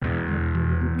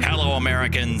fellow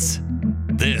Americans.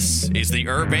 This is the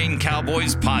Urbane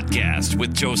Cowboys podcast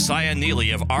with Josiah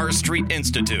Neely of R Street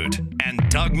Institute and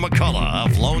Doug McCullough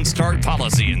of Lone Star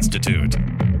Policy Institute.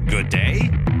 Good day.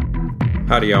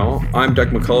 Howdy, y'all. I'm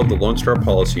Doug McCullough of the Lone Star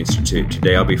Policy Institute.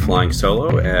 Today I'll be flying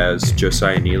solo as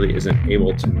Josiah Neely isn't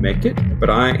able to make it, but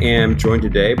I am joined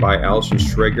today by Allison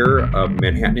Schrager of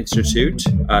Manhattan Institute,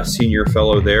 a senior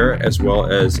fellow there, as well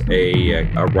as a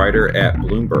writer at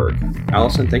Bloomberg.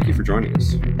 Allison, thank you for joining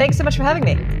us. Thanks so much for having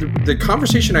me. The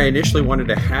conversation I initially wanted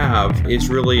to have is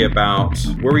really about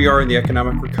where we are in the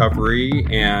economic recovery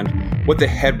and what the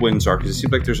headwinds are, because it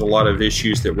seems like there's a lot of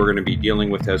issues that we're going to be dealing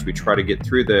with as we try to get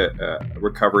through the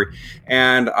recovery.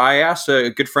 And I asked a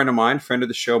good friend of mine, friend of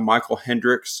the show, Michael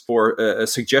Hendricks, for a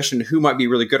suggestion who might be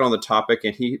really good on the topic.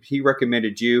 And he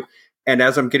recommended you. And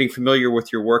as I'm getting familiar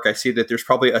with your work, I see that there's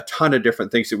probably a ton of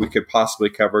different things that we could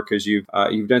possibly cover because you've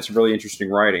done some really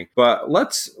interesting writing. But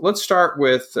let's start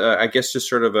with, I guess, just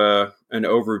sort of an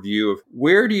overview of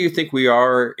where do you think we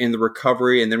are in the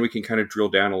recovery, and then we can kind of drill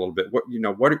down a little bit.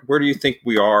 Where do you think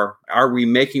we are? Are we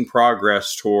making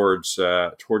progress towards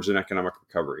an economic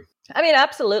recovery? I mean,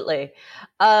 absolutely.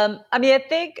 I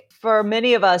think for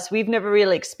many of us, we've never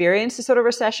really experienced the sort of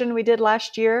recession we did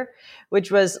last year, which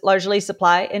was largely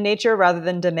supply in nature rather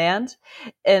than demand,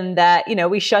 in that,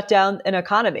 we shut down an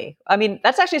economy. I mean,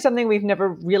 that's actually something we've never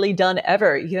really done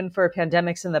ever, even for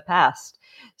pandemics in the past.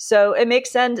 So it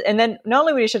makes sense. And then not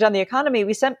only did we shut down the economy,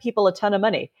 we sent people a ton of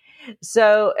money.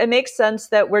 So it makes sense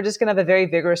that we're just going to have a very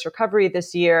vigorous recovery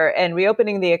this year and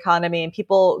reopening the economy and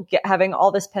people having all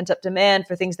this pent up demand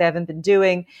for things they haven't been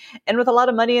doing and with a lot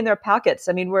of money in their pockets.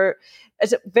 I mean,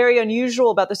 it's very unusual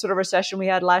about the sort of recession we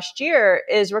had last year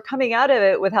is we're coming out of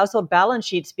it with household balance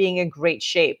sheets being in great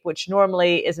shape, which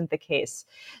normally isn't the case.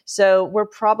 So we're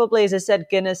probably, as I said,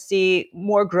 going to see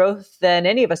more growth than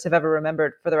any of us have ever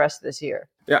remembered for the rest of this year.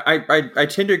 Yeah, I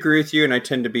tend to agree with you, and I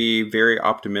tend to be very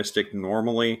optimistic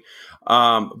normally.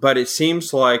 But it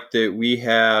seems like that we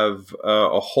have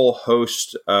a whole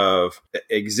host of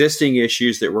existing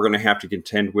issues that we're going to have to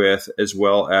contend with, as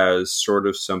well as sort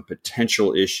of some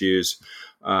potential issues,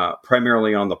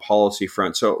 primarily on the policy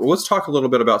front. So let's talk a little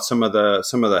bit about some of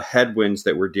the headwinds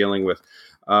that we're dealing with.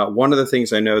 One of the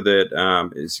things I know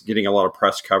that is getting a lot of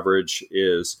press coverage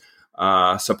is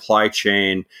supply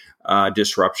chain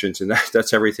disruptions, and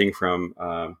that's everything from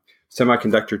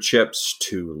semiconductor chips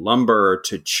to lumber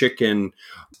to chicken.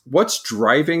 What's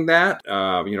driving that?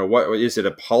 What is it?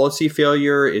 A policy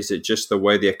failure? Is it just the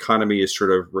way the economy is sort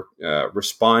of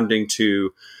responding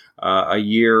to a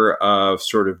year of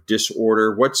sort of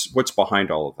disorder? What's behind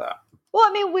all of that? Well,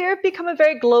 I mean, we've become a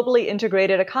very globally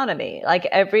integrated economy. Like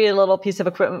every little piece of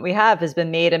equipment we have has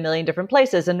been made a million different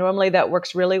places. And normally that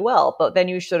works really well. But then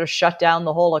you sort of shut down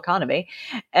the whole economy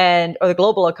or the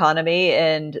global economy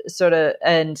and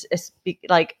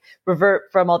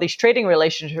revert from all these trading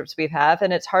relationships we have.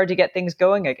 And it's hard to get things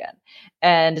going again.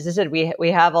 And as I said,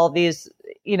 we have all these,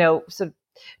 sort of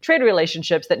trade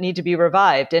relationships that need to be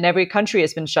revived, and every country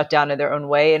has been shut down in their own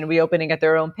way and reopening at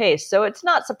their own pace. So it's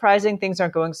not surprising things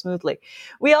aren't going smoothly.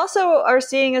 We also are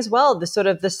seeing as well the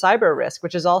cyber risk,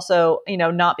 which is also,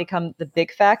 not become the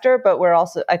big factor, but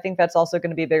I think that's also going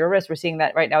to be a bigger risk. We're seeing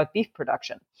that right now with beef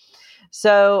production.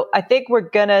 So I think we're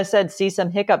going to see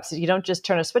some hiccups. You don't just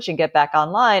turn a switch and get back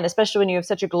online, especially when you have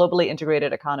such a globally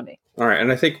integrated economy. All right.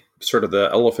 And I think sort of the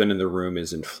elephant in the room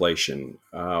is inflation.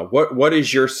 What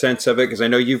is your sense of it? Because I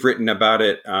know you've written about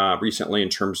it recently in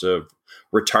terms of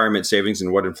retirement savings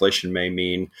and what inflation may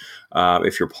mean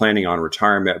if you're planning on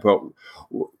retirement. But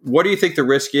what do you think the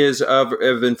risk is of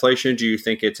inflation? Do you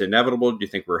think it's inevitable? Do you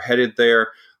think we're headed there?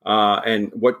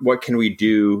 And what can we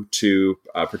do to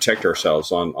protect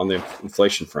ourselves on the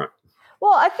inflation front?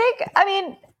 Well,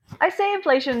 I say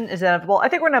inflation is inevitable. I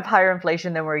think we're going to have higher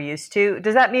inflation than we're used to.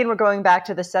 Does that mean we're going back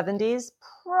to the 70s?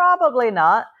 Probably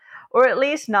not, or at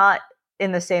least not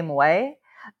in the same way.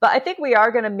 But I think we are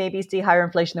going to maybe see higher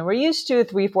inflation than we're used to,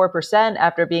 3-4%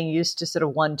 after being used to sort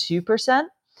of 1-2%.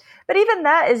 But even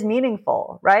that is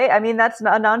meaningful, right? I mean, that's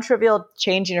a non-trivial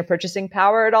change in your purchasing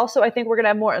power. And also, I think we're going to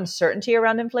have more uncertainty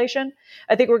around inflation.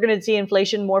 I think we're going to see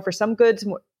inflation more for some goods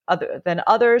than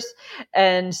others.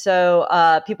 And so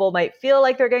people might feel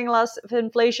like they're getting less of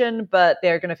inflation, but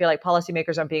they're going to feel like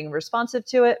policymakers aren't being responsive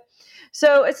to it.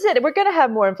 So as I said, we're going to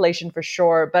have more inflation for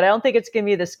sure, but I don't think it's going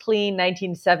to be this clean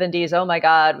 1970s. Oh my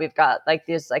God, we've got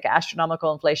this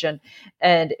astronomical inflation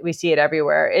and we see it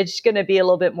everywhere. It's going to be a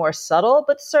little bit more subtle,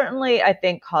 but certainly I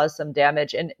think cause some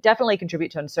damage and definitely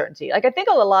contribute to uncertainty. I think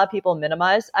a lot of people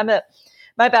minimize. I'm a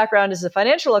my background is a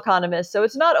financial economist, so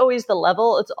it's not always the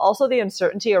level, it's also the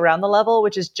uncertainty around the level,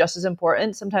 which is just as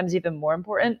important, sometimes even more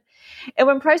important. And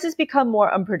when prices become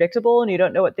more unpredictable and you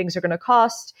don't know what things are going to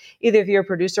cost, either if you're a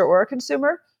producer or a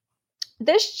consumer,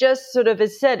 this just sort of,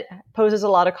 as said, poses a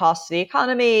lot of costs to the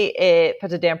economy. It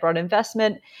puts a damper on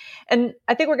investment. And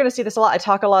I think we're going to see this a lot. I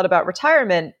talk a lot about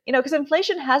retirement, because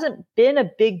inflation hasn't been a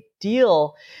big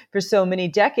deal for so many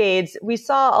decades. We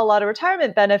saw a lot of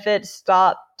retirement benefits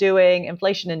stop doing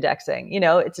inflation indexing.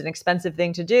 It's an expensive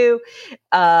thing to do.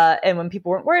 And when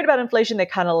people weren't worried about inflation, they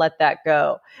kind of let that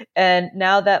go. And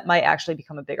now that might actually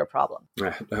become a bigger problem.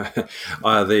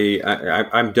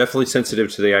 I'm definitely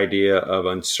sensitive to the idea of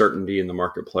uncertainty in the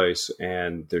marketplace.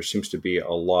 And there seems to be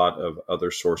a lot of other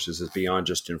sources beyond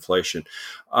just inflation.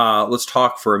 Let's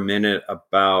talk for a minute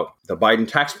about the Biden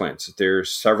tax plans.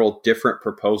 There's several different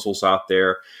proposals out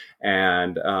there.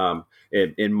 And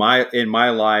in my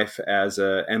life as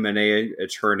a M&A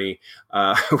attorney,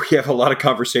 we have a lot of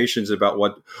conversations about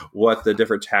what the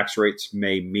different tax rates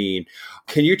may mean.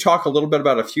 Can you talk a little bit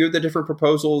about a few of the different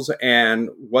proposals and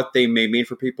what they may mean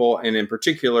for people? And in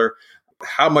particular,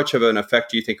 how much of an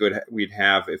effect do you think we'd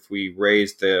have if we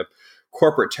raised the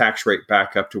corporate tax rate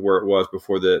back up to where it was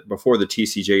before the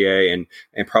TCJA,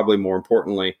 and probably more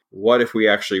importantly, what if we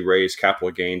actually raise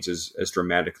capital gains as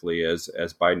dramatically as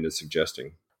Biden is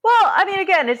suggesting? Well,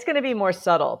 again, it's going to be more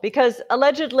subtle because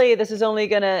allegedly this is only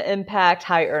going to impact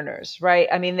high earners, right?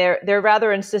 They're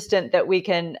rather insistent that we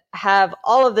can have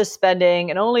all of this spending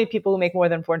and only people who make more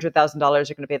than $400,000 are going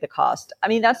to pay the cost.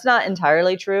 That's not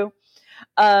entirely true.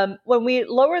 When we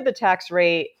lowered the tax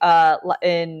rate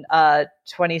in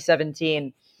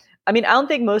 2017, I don't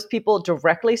think most people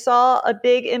directly saw a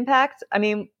big impact.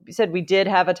 We said we did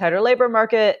have a tighter labor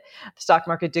market. The stock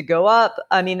market did go up.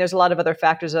 There's a lot of other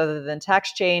factors other than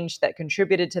tax change that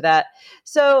contributed to that.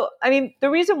 So, the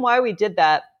reason why we did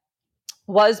that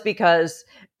was because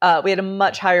we had a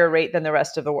much higher rate than the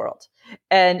rest of the world.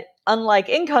 And unlike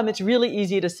income, it's really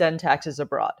easy to send taxes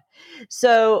abroad.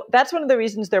 So that's one of the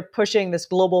reasons they're pushing this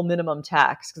global minimum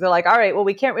tax, because they're like, all right, well,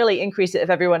 we can't really increase it if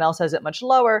everyone else has it much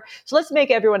lower. So let's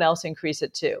make everyone else increase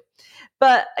it too.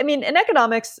 But in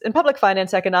economics, in public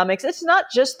finance economics, it's not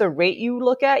just the rate you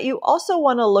look at. You also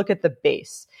want to look at the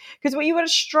base, because what you want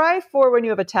to strive for when you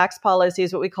have a tax policy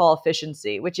is what we call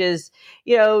efficiency, which is,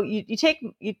 you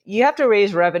have to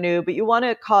raise revenue, but you want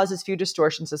to cause as few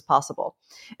distortions as possible.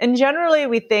 And generally,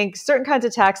 we think certain kinds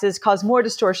of taxes cause more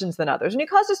distortions than others. When you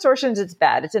cause distortions, it's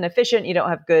bad. It's inefficient. You don't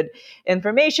have good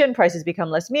information. Prices become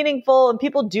less meaningful, and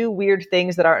people do weird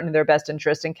things that aren't in their best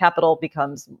interest. And capital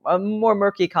becomes a more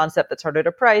murky concept that's harder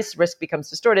to price. Risk becomes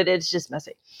distorted. It's just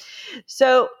messy.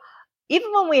 So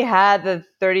even when we had the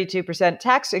 32%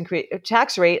 tax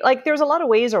rate, there's a lot of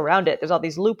ways around it. There's all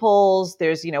these loopholes.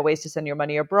 There's, ways to send your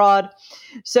money abroad.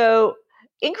 So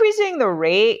increasing the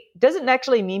rate doesn't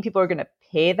actually mean people are going to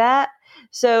pay that.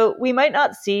 So we might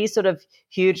not see sort of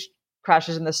huge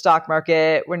crashes in the stock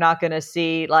market. We're not going to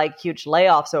see huge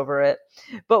layoffs over it,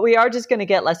 but we are just going to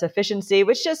get less efficiency,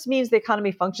 which just means the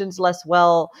economy functions less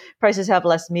well. Prices have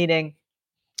less meaning.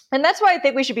 And that's why I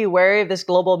think we should be wary of this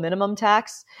global minimum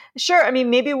tax. Sure,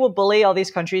 maybe we'll bully all these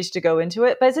countries to go into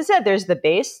it. But as I said, there's the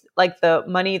base, the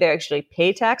money they actually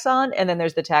pay tax on, and then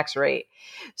there's the tax rate.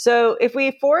 So if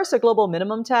we force a global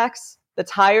minimum tax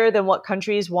that's higher than what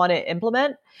countries want to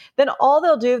implement, then all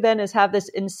they'll do then is have this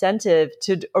incentive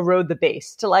to erode the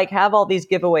base, to have all these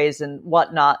giveaways and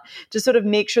whatnot, to sort of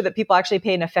make sure that people actually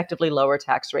pay an effectively lower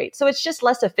tax rate. So it's just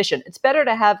less efficient. It's better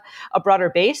to have a broader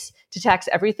base to tax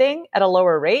everything at a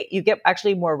lower rate. You get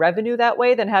actually more revenue that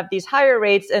way than have these higher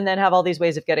rates and then have all these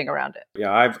ways of getting around it.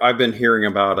 Yeah, I've been hearing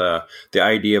about the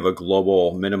idea of a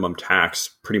global minimum tax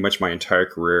pretty much my entire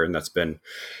career, and that's been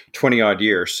 20 odd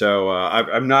years. So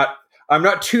I'm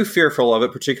not too fearful of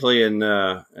it, particularly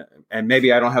and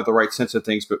maybe I don't have the right sense of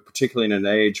things, but particularly in an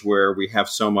age where we have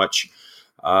so much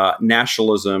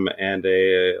nationalism and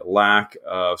a lack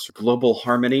of global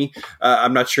harmony.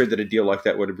 I'm not sure that a deal like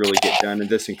that would really get done in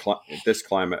this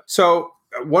climate. So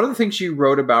one of the things you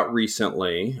wrote about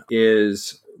recently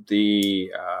is the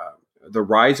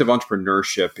rise of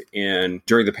entrepreneurship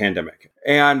during the pandemic.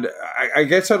 And I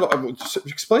guess I'll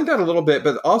explain that a little bit,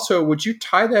 but also would you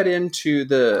tie that into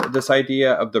this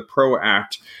idea of the PRO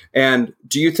Act? And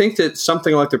do you think that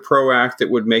something like the PRO Act that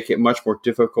would make it much more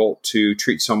difficult to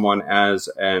treat someone as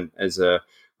an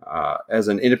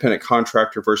independent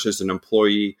contractor versus an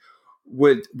employee,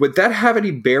 would that have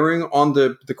any bearing on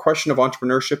the question of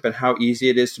entrepreneurship and how easy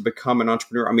it is to become an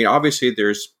entrepreneur? Obviously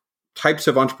there's types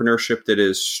of entrepreneurship that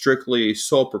is strictly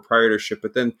sole proprietorship,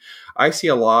 but then I see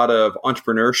a lot of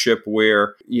entrepreneurship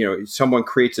where, someone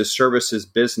creates a services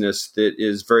business that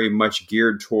is very much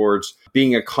geared towards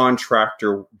being a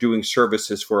contractor doing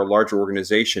services for a larger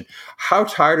organization. How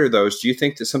tight are those? Do you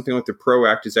think that something like the PRO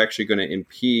Act is actually going to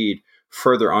impede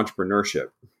further entrepreneurship?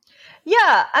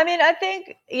 Yeah, I mean, I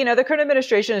think, the current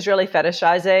administration is really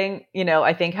fetishizing,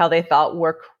 I think how they thought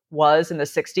work was in the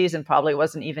 60s and probably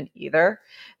wasn't even either,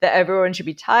 that everyone should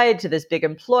be tied to this big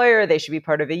employer, they should be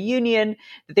part of a union,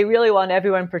 that they really want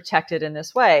everyone protected in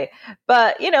this way.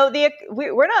 But,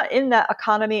 we're not in that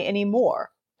economy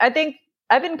anymore. I think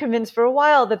I've been convinced for a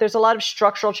while that there's a lot of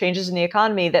structural changes in the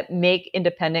economy that make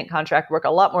independent contract work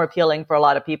a lot more appealing for a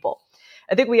lot of people.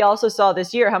 I think we also saw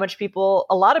this year how much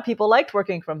a lot of people liked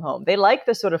working from home. They like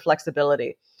this sort of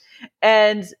flexibility.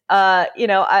 And,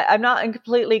 I'm not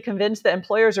completely convinced that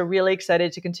employers are really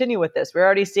excited to continue with this. We're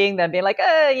already seeing them being like,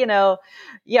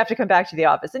 you have to come back to the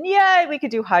office. And yeah, we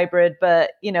could do hybrid,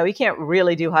 but, you can't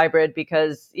really do hybrid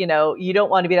because, you don't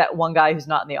want to be that one guy who's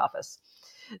not in the office.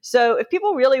 So if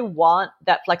people really want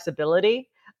that flexibility,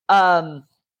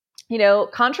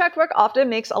 contract work often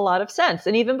makes a lot of sense.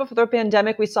 And even before the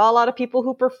pandemic, we saw a lot of people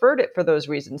who preferred it for those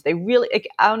reasons. They really,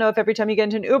 I don't know if every time you get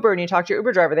into an Uber and you talk to your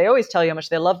Uber driver, they always tell you how much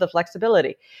they love the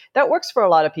flexibility. That works for a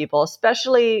lot of people,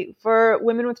 especially for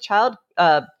women with child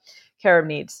care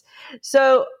needs.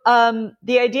 So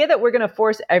the idea that we're going to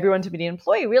force everyone to be an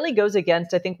employee really goes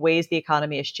against, I think, ways the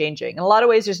economy is changing. In a lot of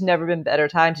ways, there's never been a better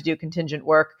time to do contingent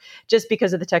work just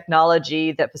because of the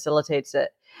technology that facilitates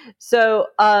it. So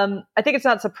I think it's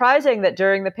not surprising that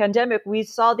during the pandemic, we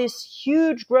saw this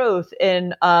huge growth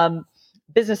in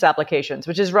business applications,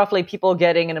 which is roughly people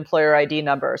getting an employer ID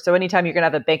number. So anytime you're going to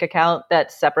have a bank account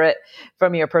that's separate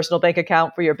from your personal bank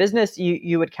account for your business,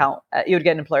 you would get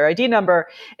an employer ID number.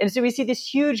 And so we see this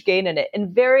huge gain in it.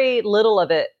 And very little of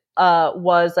it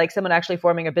was like someone actually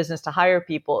forming a business to hire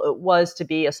people. It was to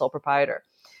be a sole proprietor.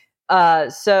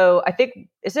 So I think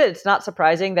it's not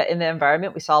surprising that in the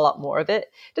environment, we saw a lot more of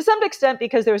it to some extent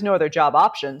because there was no other job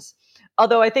options.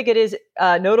 Although I think it is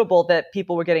notable that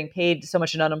people were getting paid so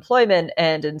much in unemployment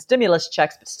and in stimulus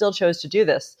checks, but still chose to do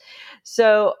this.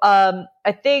 So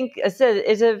I think, as I said,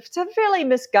 it's a fairly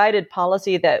misguided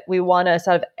policy that we want to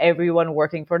have everyone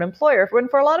working for an employer, when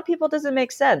for a lot of people it doesn't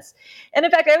make sense. And in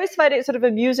fact, I always find it sort of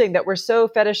amusing that we're so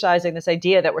fetishizing this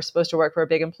idea that we're supposed to work for a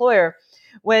big employer,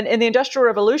 when in the Industrial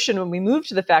Revolution, when we moved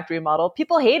to the factory model,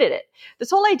 people hated it.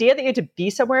 This whole idea that you had to be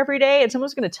somewhere every day and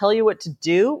someone's going to tell you what to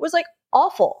do was like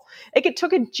awful. Like it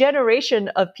took a generation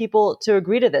of people to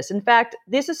agree to this. In fact,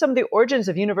 this is some of the origins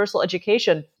of universal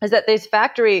education, is that these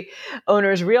factory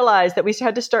owners realized that we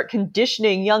had to start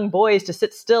conditioning young boys to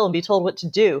sit still and be told what to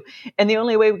do. And the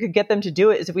only way we could get them to do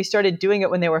it is if we started doing it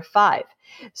when they were 5.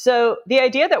 So the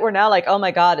idea that we're now like, oh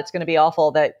my God, it's going to be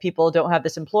awful that people don't have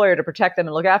this employer to protect them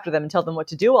and look after them and tell them what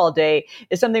to do all day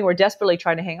is something we're desperately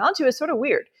trying to hang on to is sort of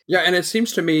weird. Yeah, and it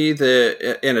seems to me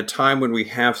that in a time when we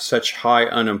have such high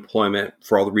unemployment,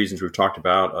 for all the reasons we've talked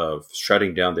about of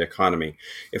shutting down the economy,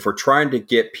 if we're trying to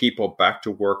get people back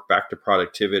to work, back to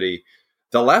productivity,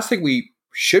 the last thing we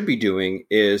should be doing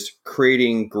is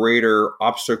creating greater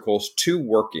obstacles to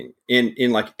working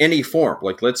in like any form.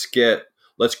 Like let's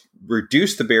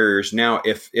reduce the barriers now.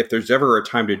 If there's ever a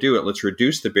time to do it, let's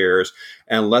reduce the barriers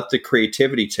and let the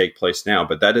creativity take place now.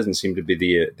 But that doesn't seem to be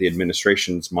the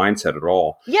administration's mindset at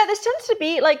all. Yeah, this tends to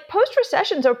be like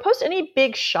post-recessions or post any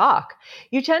big shock.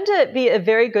 You tend to be a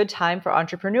very good time for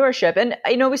entrepreneurship. And,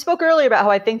 we spoke earlier about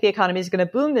how I think the economy is going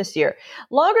to boom this year.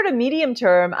 Longer to medium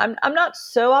term, I'm not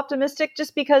so optimistic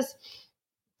just because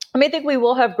I think we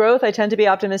will have growth. I tend to be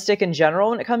optimistic in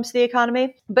general when it comes to the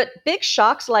economy, but big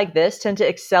shocks like this tend to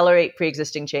accelerate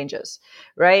pre-existing changes,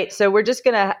 right? So we're just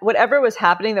going to, whatever was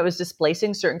happening that was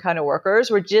displacing certain kind of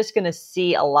workers, we're just going to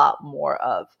see a lot more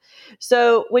of.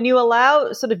 So when you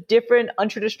allow sort of different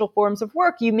untraditional forms of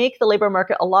work, you make the labor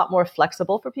market a lot more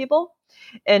flexible for people.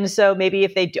 And so maybe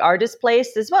if they are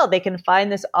displaced as well, they can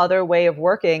find this other way of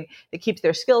working that keeps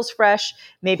their skills fresh.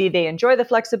 Maybe they enjoy the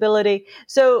flexibility.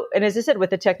 So, and as I said, with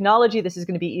the technology, this is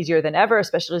going to be easier than ever,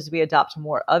 especially as we adopt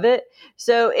more of it.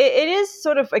 So it is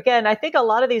sort of, again, I think a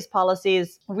lot of these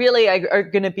policies really are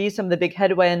going to be some of the big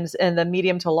headwinds in the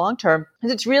medium to long term,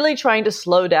 because it's really trying to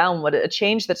slow down a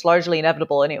change that's largely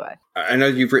inevitable anyway. I know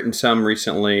you've written some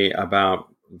recently about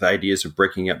the ideas of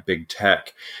breaking up big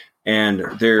tech. And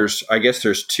I guess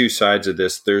there's two sides of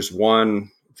this. There's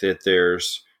one that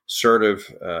there's sort of,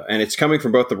 and it's coming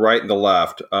from both the right and the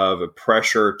left, of a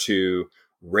pressure to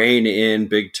rein in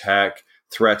big tech,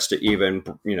 threats to even,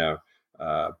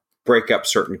 break up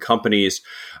certain companies.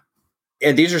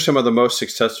 And these are some of the most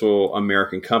successful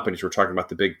American companies. We're talking about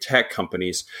the big tech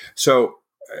companies. So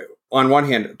on one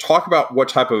hand, talk about what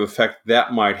type of effect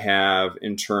that might have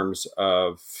in terms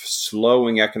of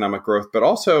slowing economic growth. But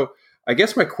also, I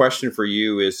guess my question for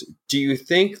you is, do you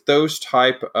think those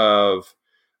type of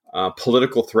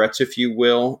political threats, if you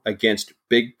will, against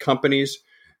big companies,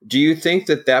 do you think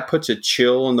that puts a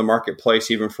chill in the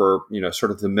marketplace, even for,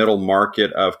 sort of the middle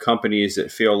market of companies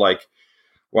that feel like,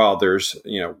 well, there's,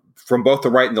 from both the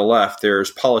right and the left,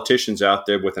 there's politicians out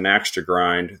there with an axe to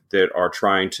grind that are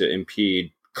trying to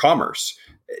impede commerce.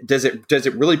 Does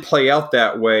it really play out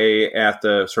that way at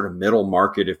the sort of middle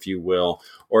market, if you will,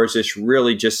 or is this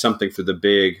really just something for the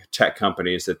big tech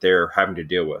companies that they're having to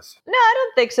deal with? No, I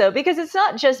don't think so, because it's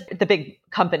not just the big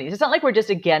companies. It's not like we're just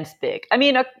against big. I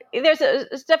mean, there's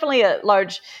definitely a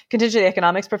large contingent of the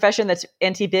economics profession that's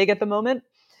anti-big at the moment,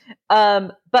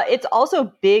 but it's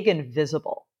also big and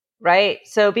visible. Right.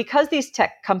 So because these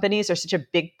tech companies are such a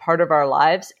big part of our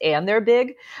lives and they're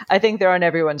big, I think they're on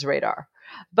everyone's radar.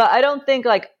 But I don't think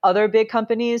like other big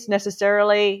companies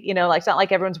necessarily, it's not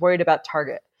like everyone's worried about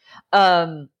Target.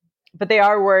 But they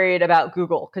are worried about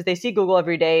Google because they see Google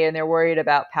every day and they're worried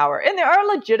about power. And there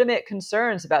are legitimate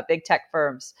concerns about big tech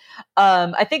firms.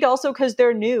 I think also because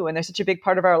they're new and they're such a big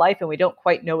part of our life and we don't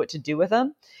quite know what to do with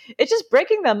them. It's just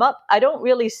breaking them up. I don't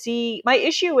really see my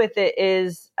issue with it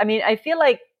is, I feel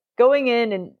like going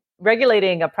in and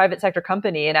regulating a private sector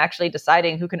company and actually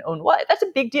deciding who can own what, that's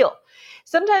a big deal.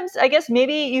 Sometimes I guess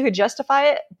maybe you could justify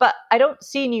it, but I don't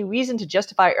see any reason to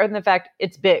justify it other than the fact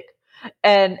it's big.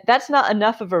 And that's not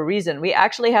enough of a reason. We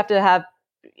actually have to have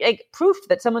proof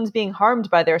that someone's being harmed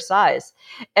by their size.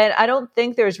 And I don't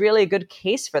think there's really a good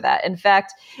case for that. In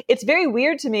fact, it's very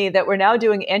weird to me that we're now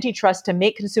doing antitrust to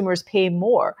make consumers pay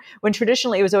more, when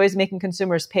traditionally it was always making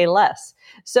consumers pay less.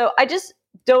 So I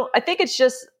think it's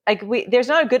just there's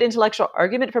not a good intellectual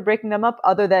argument for breaking them up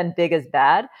other than big is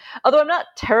bad. Although I'm not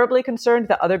terribly concerned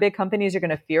that other big companies are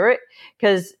going to fear it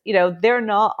because, they're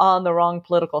not on the wrong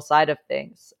political side of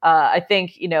things. I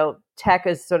think, tech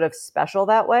is sort of special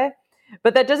that way,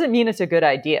 but that doesn't mean it's a good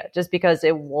idea just because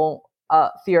it won't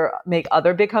make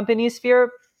other big companies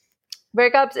fear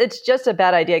breakups. It's just a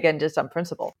bad idea, again, just on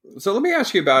principle. So let me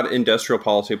ask you about industrial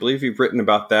policy. I believe you've written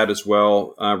about that as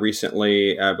well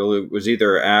recently. I believe it was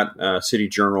either at City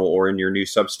Journal or in your new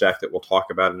Substack that we'll talk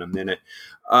about in a minute.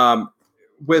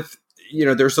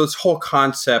 There's this whole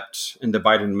concept in the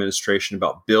Biden administration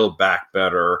about Build Back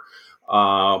Better.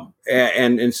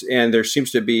 And there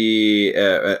seems to be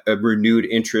a renewed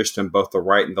interest on both the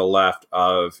right and the left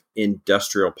of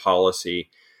industrial policy.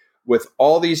 With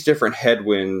all these different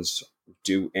headwinds,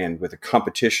 and with the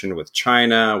competition with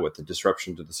China, with the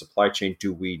disruption to the supply chain,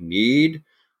 do we need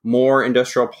more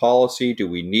industrial policy? Do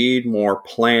we need more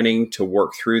planning to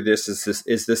work through this?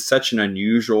 Is this such an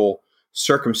unusual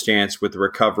circumstance with the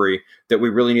recovery that we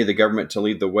really need the government to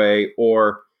lead the way?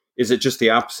 Or is it just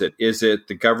the opposite? Is it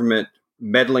the government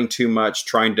meddling too much,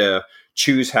 trying to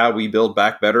choose how we build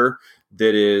back better,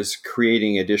 that is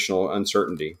creating additional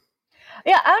uncertainty?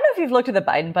 Yeah, I don't know if you've looked at the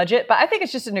Biden budget, but I think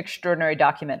it's just an extraordinary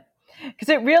document because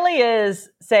it really is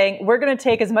saying we're going to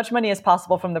take as much money as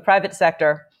possible from the private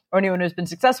sector or anyone who's been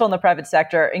successful in the private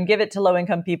sector and give it to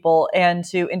low-income people and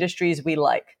to industries we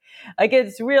like.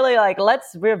 It's really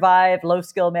let's revive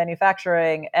low-skill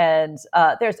manufacturing, and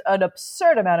there's an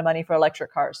absurd amount of money for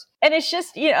electric cars. And it's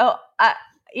just,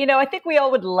 I think we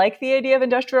all would like the idea of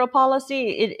industrial policy.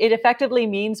 It effectively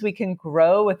means we can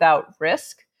grow without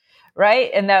risk.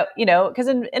 Right. And that, because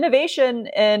in innovation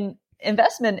and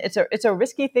investment, it's a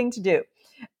risky thing to do.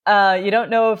 You don't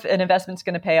know if an investment's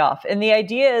going to pay off. And the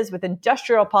idea is with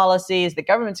industrial policies, the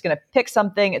government's going to pick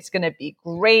something. It's going to be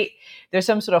great. There's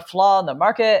some sort of flaw in the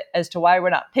market as to why we're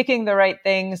not picking the right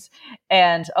things.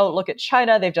 And, look at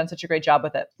China. They've done such a great job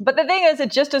with it. But the thing is,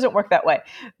 it just doesn't work that way.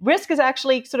 Risk is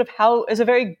actually is a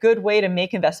very good way to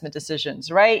make investment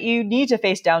decisions, right? You need to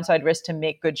face downside risk to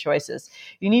make good choices.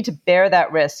 You need to bear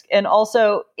that risk. And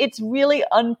also, it's really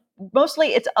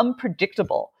mostly it's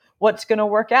unpredictable what's going to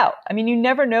work out. You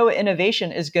never know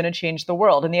innovation is going to change the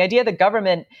world. And the idea the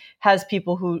government has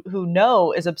people who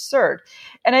know is absurd.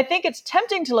 And I think it's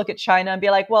tempting to look at China and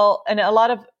be like, well, and a lot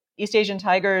of East Asian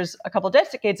tigers a couple of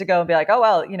decades ago and be like, oh,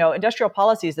 well, industrial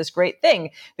policy is this great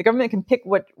thing. The government can pick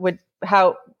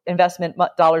how investment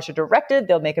dollars are directed.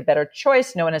 They'll make a better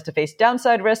choice. No one has to face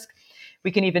downside risk. We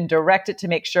can even direct it to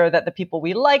make sure that the people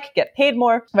we like get paid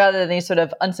more rather than these sort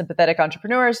of unsympathetic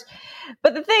entrepreneurs.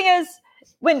 But the thing is,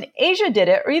 when Asia did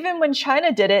it, or even when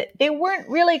China did it, they weren't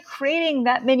really creating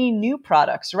that many new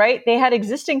products, right? They had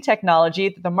existing technology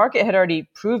that the market had already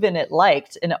proven it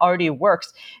liked and it already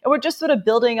works. And we're just sort of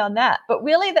building on that. But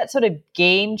really that sort of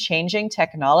game-changing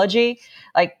technology,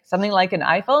 like something like an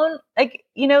iPhone, like,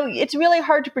 it's really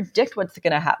hard to predict what's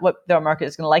going to happen, what the market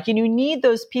is going to like. And you need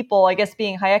those people, I guess,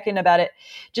 being Hayekian about it,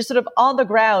 just sort of on the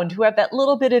ground who have that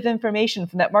little bit of information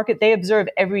from that market they observe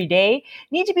every day,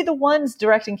 need to be the ones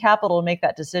directing capital to make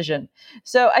that decision.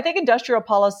 So I think industrial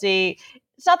policy,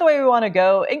 it's not the way we want to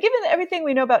go. And given everything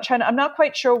we know about China, I'm not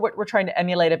quite sure what we're trying to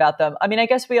emulate about them. I mean, I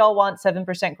guess we all want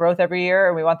 7% growth every year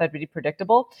and we want that to be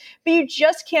predictable, but you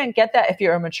just can't get that if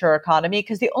you're a mature economy,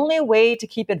 because the only way to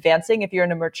keep advancing if you're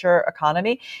in a mature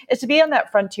economy is to be on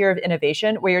that frontier of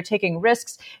innovation where you're taking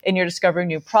risks and you're discovering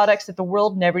new products that the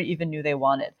world never even knew they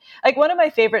wanted. Like one of my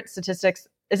favorite statistics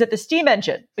is that the steam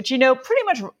engine, which, pretty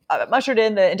much ushered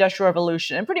in the Industrial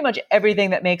Revolution and pretty much everything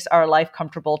that makes our life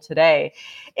comfortable today,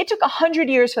 it took 100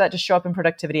 years for that to show up in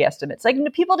productivity estimates. Like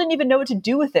people didn't even know what to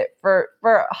do with it for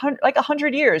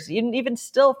 100 years, even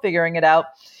still figuring it out,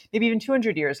 maybe even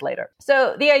 200 years later.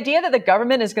 So the idea that the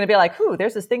government is going to be like,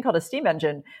 there's this thing called a steam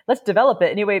engine, let's develop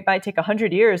it. Anyway, it might take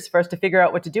 100 years for us to figure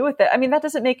out what to do with it. I mean, that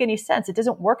doesn't make any sense. It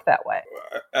doesn't work that way.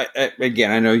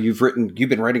 Again, I know you've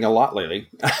been writing a lot lately.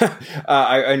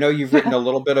 I know you've written a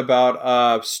little bit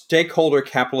about stakeholder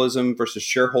capitalism versus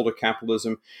shareholder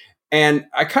capitalism. And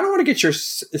I kind of want to get your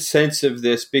sense of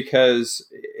this because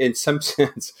in some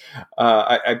sense,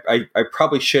 I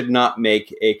probably should not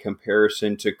make a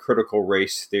comparison to critical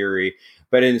race theory,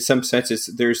 but in some sense,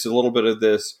 there's a little bit of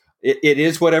this. It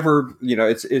is whatever,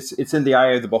 it's in the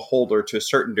eye of the beholder to a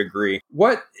certain degree.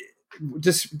 What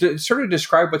just sort of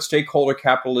describe what stakeholder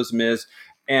capitalism is,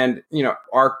 and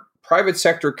are private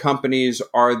sector companies,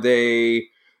 are they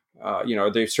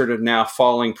sort of now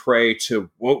falling prey to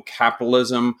woke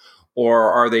capitalism?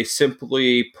 Or are they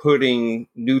simply putting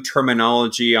new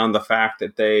terminology on the fact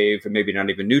that maybe not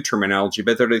even new terminology,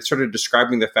 but they're sort of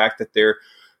describing the fact that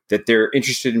they're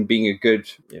interested in being a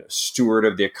good steward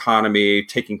of the economy,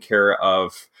 taking care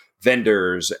of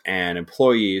vendors and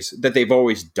employees that they've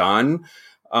always done?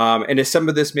 And is some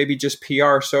of this maybe just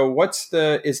PR? So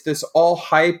is this all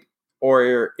hype,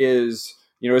 or is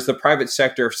the private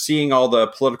sector seeing all the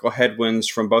political headwinds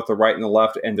from both the right and the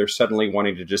left, and they're suddenly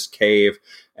wanting to just cave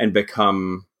and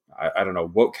become, I don't know,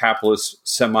 woke capitalist,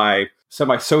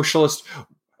 semi-socialist?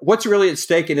 What's really at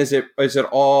stake, and is it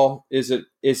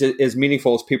as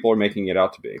meaningful as people are making it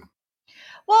out to be?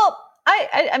 Well,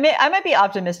 I mean, I might be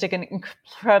optimistic and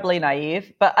incredibly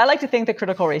naive, but I like to think the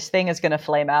critical race thing is going to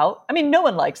flame out. I mean, no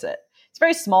one likes it. It's a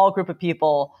very small group of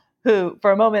people who,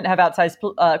 for a moment, have outsized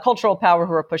cultural power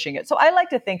who are pushing it. So I like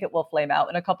to think it will flame out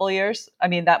in a couple of years. I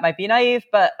mean, that might be naive,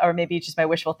 or maybe just my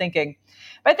wishful thinking.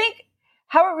 But I think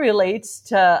how it relates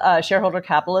to shareholder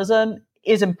capitalism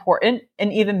is important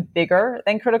and even bigger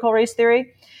than critical race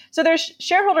theory. So there's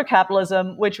shareholder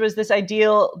capitalism, which was this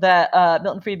ideal that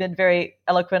Milton Friedman very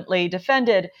eloquently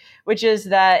defended, which is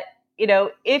that,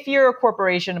 if you're a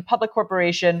corporation, a public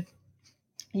corporation,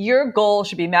 your goal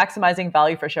should be maximizing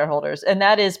value for shareholders, and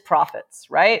that is profits,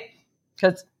 right?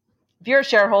 Because if you're a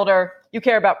shareholder, you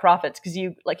care about profits because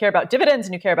you care about dividends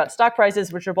and you care about stock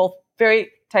prices, which are both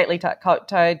very tightly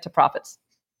tied to profits.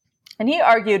 And he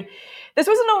argued this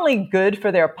wasn't only good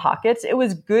for their pockets, it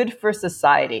was good for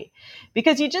society,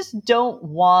 because you just don't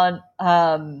want,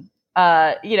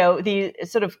 the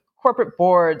sort of corporate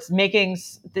boards making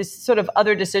this sort of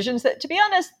other decisions that, to be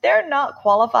honest, they're not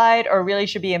qualified or really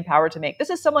should be empowered to make. This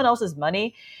is someone else's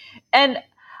money. And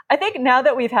I think now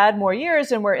that we've had more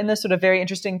years and we're in this sort of very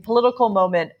interesting political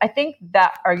moment, I think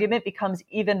that argument becomes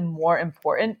even more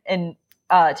important and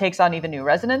takes on even new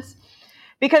resonance.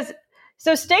 Because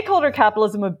stakeholder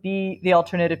capitalism would be the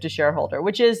alternative to shareholder,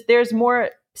 which is there's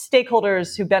more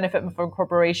stakeholders who benefit from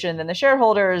corporation than the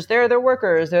shareholders. They're the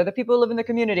workers. They're the people who live in the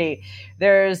community.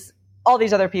 There's all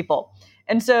these other people.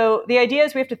 And so the idea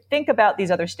is we have to think about these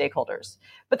other stakeholders.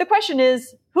 But the question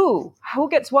is, who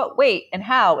gets what weight and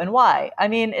how and why? I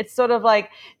mean, it's sort of like,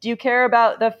 do you care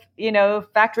about the,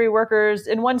 factory workers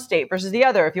in one state versus the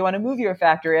other if you want to move your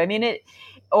factory? I mean,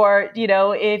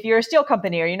 if you're a steel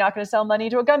company, are you not going to sell money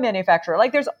to a gun manufacturer?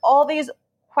 Like there's all these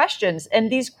questions.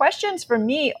 And these questions for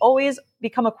me always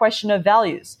become a question of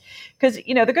values. Because,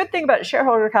 the good thing about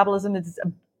shareholder capitalism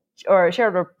or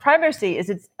shareholder primacy is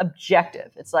it's objective.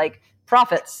 It's like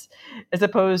profits, as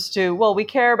opposed to, well, we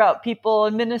care about people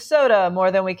in Minnesota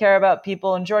more than we care about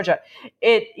people in Georgia.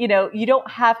 You don't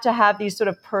have to have these sort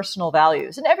of personal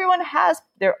values. And everyone has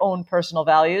their own personal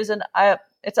values. And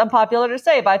it's unpopular to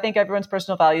say, but I think everyone's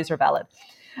personal values are valid.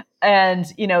 And,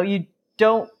 you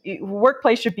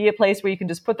workplace should be a place where you can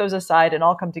just put those aside and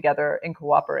all come together and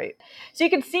cooperate. So you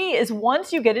can see is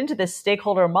once you get into this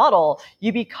stakeholder model,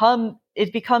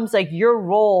 it becomes like your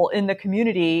role in the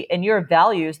community and your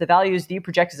values, the values that you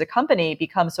project as a company,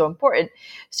 become so important.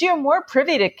 So you're more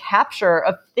privy to capture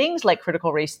of things like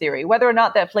critical race theory, whether or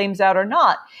not that flames out or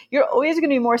not. You're always going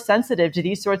to be more sensitive to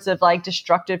these sorts of like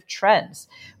destructive trends,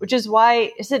 which is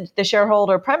why the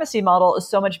shareholder primacy model is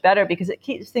so much better because it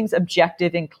keeps things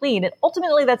objective and clean. And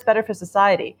ultimately, that's better for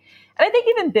society. And I think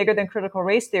even bigger than critical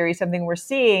race theory, something we're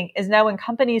seeing is now when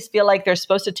companies feel like they're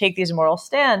supposed to take these moral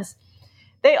stands,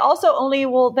 they also only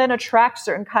will then attract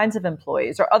certain kinds of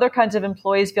employees, or other kinds of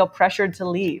employees feel pressured to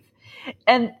leave.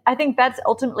 And I think that's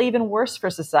ultimately even worse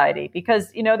for society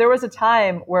because, there was a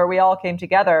time where we all came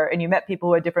together and you met people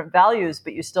who had different values,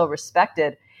 but you still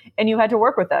respected and you had to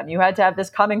work with them. You had to have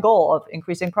this common goal of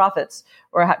increasing profits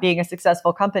or being a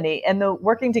successful company. And the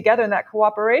working together and that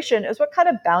cooperation is what kind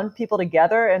of bound people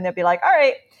together. And they'd be like, all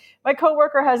right, my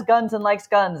coworker has guns and likes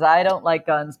guns. I don't like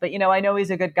guns, but I know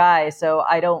he's a good guy. So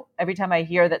every time I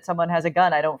hear that someone has a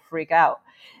gun, I don't freak out.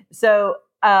 So,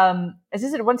 as I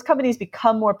said, once companies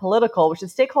become more political, which the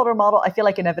stakeholder model, I feel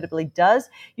like inevitably does,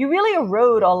 you really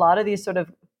erode a lot of these sort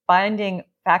of binding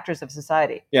factors of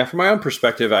society. Yeah, from my own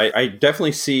perspective, I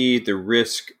definitely see the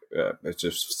risk, it's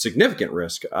a significant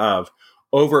risk of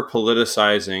over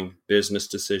politicizing business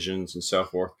decisions and so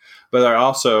forth. But I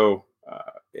also,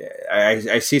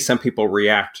 I see some people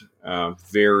react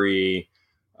very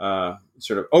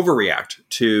sort of overreact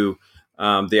to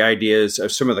the ideas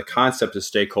of some of the concept of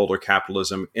stakeholder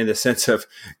capitalism in the sense of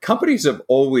companies have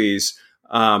always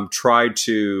tried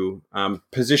to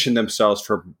position themselves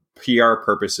for PR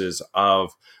purposes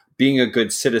of being a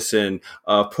good citizen,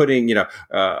 putting,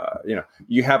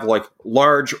 you have like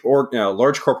large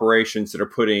corporations that are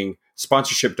putting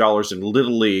sponsorship dollars in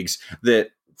little leagues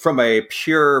that from a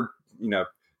pure,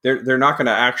 they're not going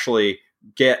to actually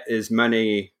get as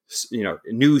many,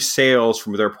 new sales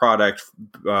from their product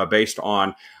based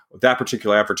on that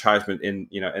particular advertisement in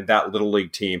that little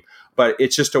league team. But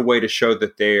it's just a way to show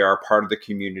that they are part of the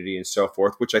community and so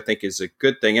forth, which I think is a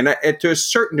good thing. And to a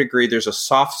certain degree, there's a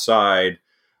soft side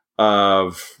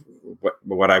of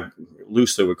what I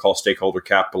loosely would call stakeholder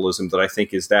capitalism that I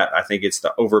think it's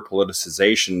the over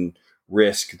politicization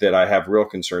risk that I have real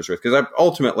concerns with, because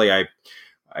ultimately I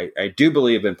do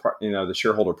believe in the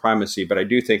shareholder primacy, but I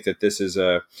do think that this is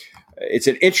it's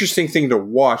an interesting thing to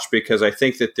watch because I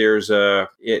think that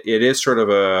it is sort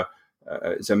of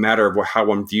it's a matter of how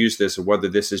one views this and whether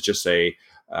this is just a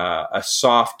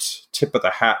soft tip of the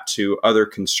hat to other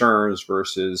concerns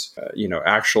versus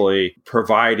actually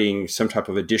providing some type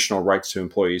of additional rights to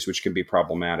employees, which can be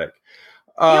problematic.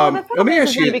 The problem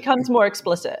is when it becomes more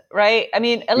explicit, right? I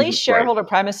mean, at least shareholder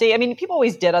primacy. I mean, people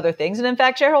always did other things. And in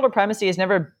fact, shareholder primacy has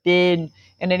never been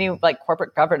in any like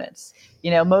corporate governance.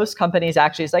 Most companies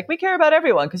actually is like, we care about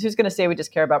everyone because who's going to say we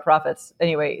just care about profits?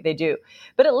 Anyway, they do.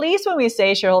 But at least when we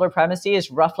say shareholder primacy is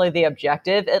roughly the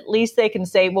objective, at least they can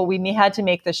say, well, we had to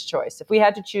make this choice. If we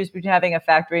had to choose between having a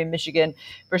factory in Michigan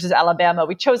versus Alabama,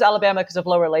 we chose Alabama because of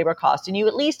lower labor costs. And you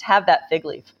at least have that fig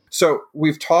leaf. So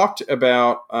we've talked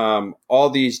about all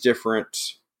these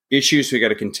different issues we got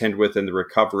to contend with in the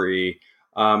recovery.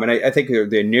 And I think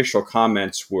the initial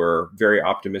comments were very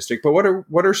optimistic. But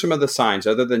what are some of the signs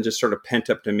other than just sort of pent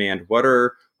up demand? What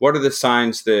are the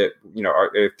signs that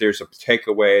if there's a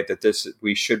takeaway that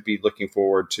we should be looking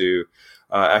forward to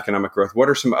economic growth? What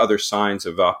are some other signs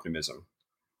of optimism?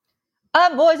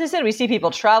 Well, as I said, we see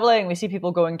people traveling. We see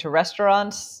people going to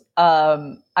restaurants.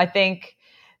 I think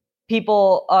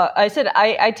people.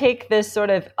 I take this sort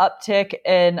of uptick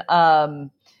in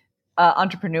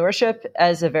entrepreneurship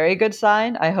as a very good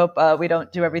sign. I hope we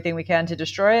don't do everything we can to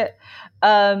destroy it.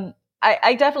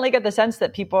 I definitely get the sense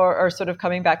that people are sort of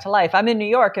coming back to life. I'm in New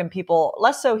York and people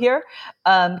less so here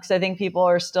because I think people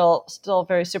are still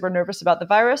very super nervous about the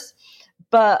virus.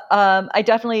 But I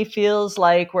definitely feels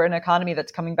like we're an economy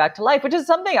that's coming back to life, which is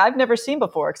something I've never seen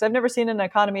before because I've never seen an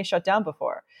economy shut down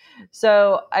before.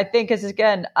 So I think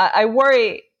I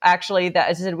worry actually that,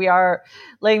 as I said, we are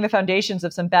laying the foundations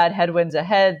of some bad headwinds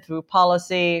ahead through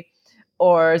policy,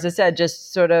 or as I said,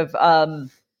 just sort of,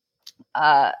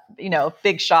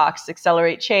 big shocks,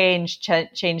 accelerate change.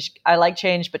 I like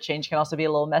change, but change can also be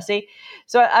a little messy.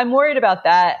 So I'm worried about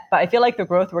that, but I feel like the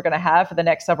growth we're going to have for the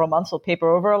next several months will paper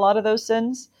over a lot of those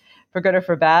sins, for good or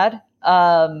for bad.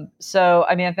 So,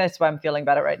 I mean, that's why I'm feeling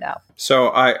about it right now. So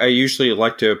I usually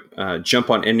like to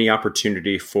jump on any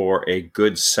opportunity for a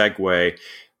good segue.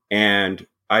 And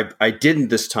I didn't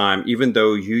this time, even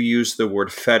though you used the word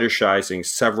fetishizing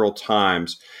several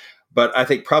times. But I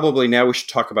think probably now we should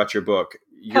talk about your book.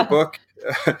 your book,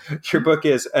 your book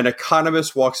is An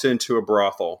Economist Walks into a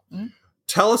Brothel. Mm-hmm.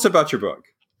 Tell us about your book.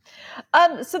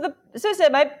 So I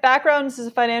said, my background is as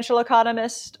a financial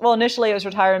economist. Well, initially it was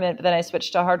retirement, but then I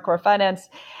switched to hardcore finance.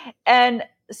 And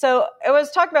so I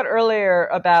was talking about earlier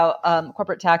about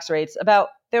corporate tax rates, about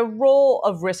the role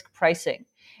of risk pricing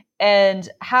and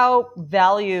how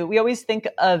value, we always think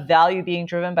of value being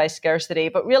driven by scarcity,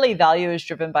 but really value is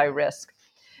driven by risk.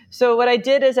 So what I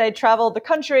did is I traveled the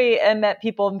country and met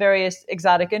people in various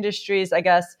exotic industries, I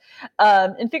guess,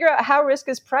 and figure out how risk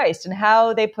is priced and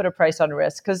how they put a price on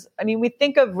risk. Because, I mean, we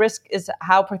think of risk as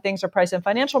how things are priced in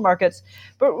financial markets,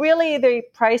 but really they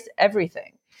price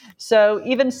everything. So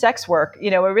even sex work,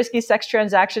 a risky sex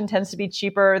transaction tends to be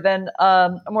cheaper than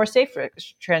a more safe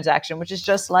transaction, which is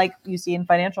just like you see in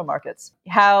financial markets.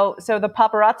 So the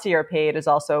paparazzi are paid is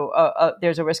also,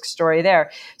 there's a risk story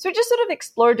there. So we just sort of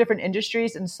explored different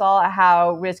industries and saw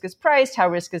how risk is priced, how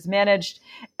risk is managed,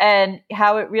 and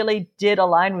how it really did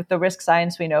align with the risk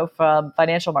science we know from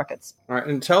financial markets. All right.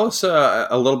 And tell us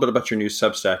a little bit about your new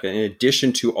Substack. In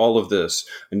addition to all of this,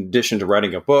 in addition to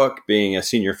writing a book, being a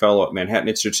senior fellow at Manhattan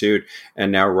Institute,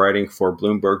 and now writing for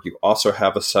Bloomberg, you also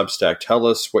have a Substack. Tell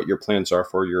us what your plans are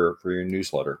for your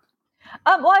newsletter.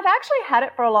 Well, I've actually had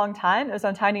it for a long time. It was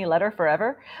on Tiny Letter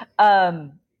forever.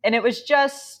 And it was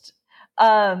just,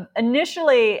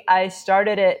 initially I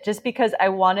started it just because I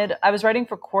was writing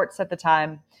for Quartz at the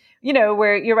time,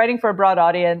 where you're writing for a broad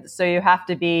audience. So you have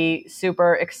to be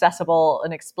super accessible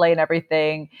and explain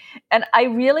everything. And I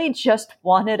really just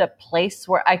wanted a place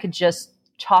where I could just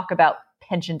talk about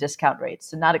pension discount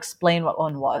rates and not explain what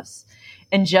one was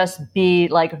and just be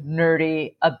like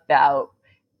nerdy about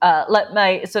let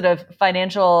my sort of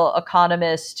financial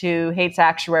economist who hates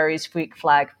actuaries freak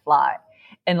flag fly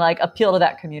and like appeal to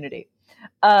that community.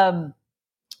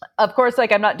 Of course,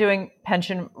 like I'm not doing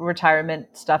pension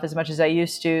retirement stuff as much as I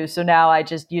used to. So now I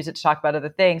just use it to talk about other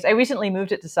things. I recently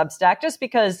moved it to Substack just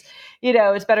because,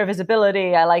 it's better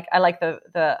visibility. I like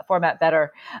the format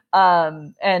better.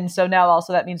 And so now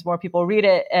also that means more people read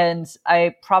it. And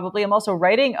I probably am also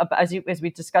writing, as we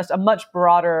discussed, a much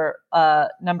broader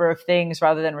number of things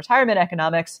rather than retirement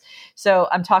economics. So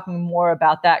I'm talking more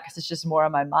about that because it's just more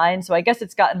on my mind. So I guess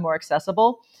it's gotten more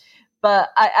accessible. But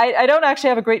I don't actually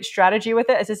have a great strategy with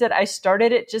it. As I said, I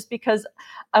started it just because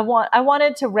I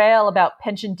wanted to rail about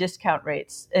pension discount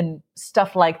rates and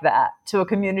stuff like that to a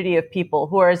community of people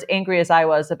who are as angry as I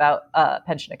was about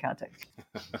pension accounting.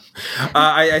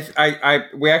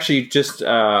 We actually just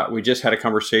had a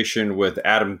conversation with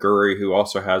Adam Gurry, who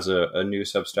also has a new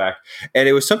Substack, and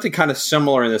it was something kind of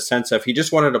similar in the sense of he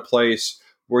just wanted a place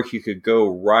where he could go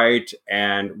write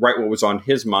what was on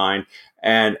his mind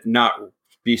and not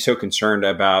be so concerned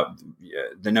about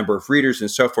the number of readers and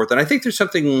so forth. And I think there's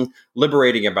something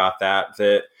liberating about that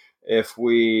if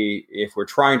we're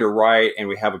trying to write and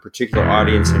we have a particular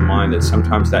audience in mind, that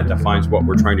sometimes that defines what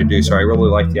we're trying to do. So I really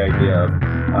like the idea of,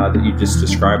 that you just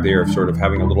described there, of sort of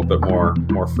having a little bit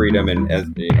more freedom, and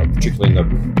particularly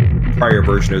in the prior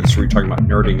version of this, where you're talking about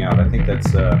nerding out. I think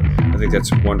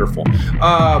that's wonderful.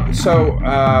 So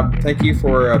thank you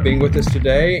for being with us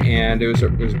today, and it was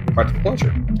quite a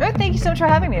pleasure. Thank you so much for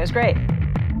having me. It was great.